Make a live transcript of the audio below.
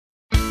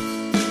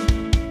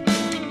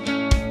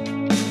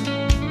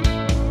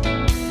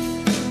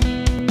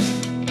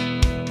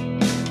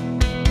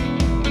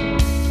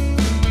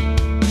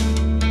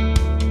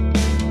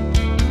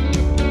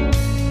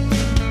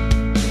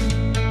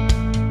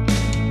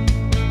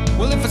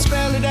if I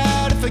spell it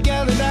out, if I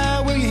yell it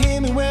out, will you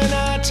hear me when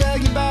I tell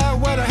you about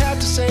what I have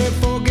to say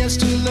before it gets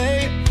too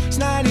late? It's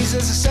not easy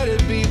as I said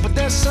it'd be, but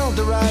there's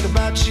something right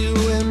about you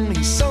and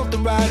me,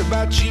 something right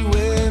about you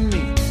and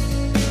me.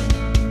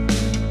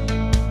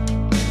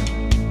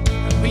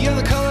 Well, you're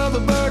the color of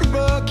a bird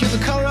book, you're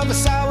the color of a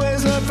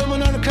sideways look from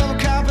an undercover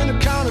cop in a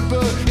comic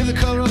book. You're the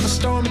color of a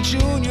storm in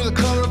June, you're the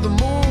color of the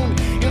moon,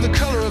 you're the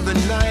color of the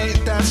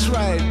night, that's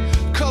right.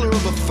 Color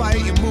of a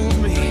fight, you move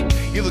me.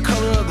 You're the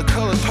color of the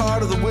colored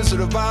part of the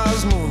Wizard of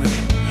Oz movie.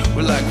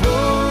 We're like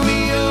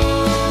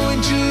Romeo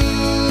and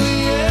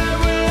Juliet,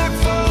 we're like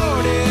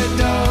 40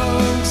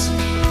 dogs.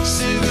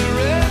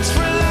 Cigarettes,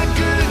 we're like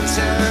good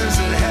times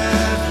that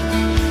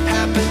haven't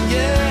happened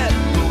yet,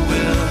 but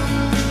will.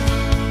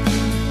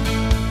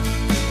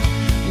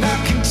 And I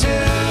can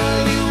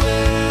tell you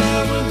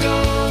where we're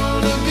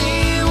gonna be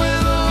when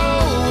the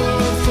whole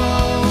world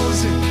falls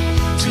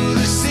into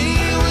the sea.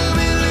 We'll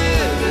be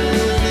living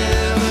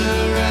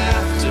ever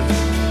after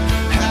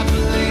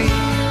happily.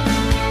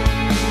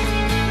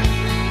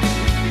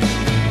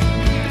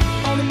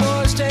 All the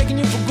boys taking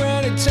you for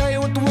granted, tell you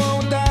what the one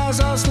with the eyes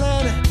all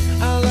slanted.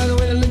 I don't like the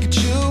way they look at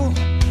you,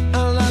 I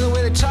don't like the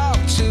way they talk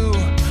to,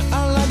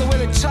 I don't like the way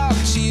they talk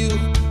to you.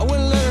 I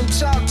wouldn't let them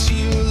talk to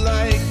you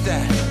like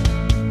that.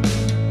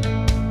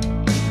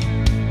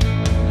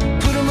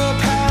 Put them up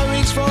high,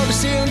 reach for the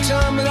ceiling,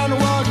 tumble on the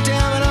walk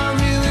down, and I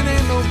really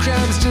ain't no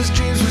crime, it's just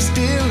dreams we're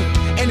stealing.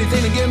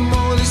 Anything to get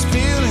more of this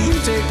feeling. You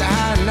take the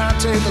high and I'll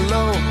take the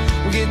low.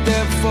 We'll get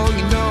there before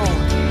you know.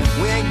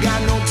 We ain't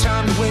got no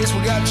time to waste,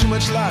 we got too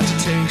much life to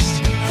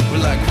taste. We're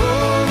like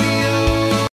Romeo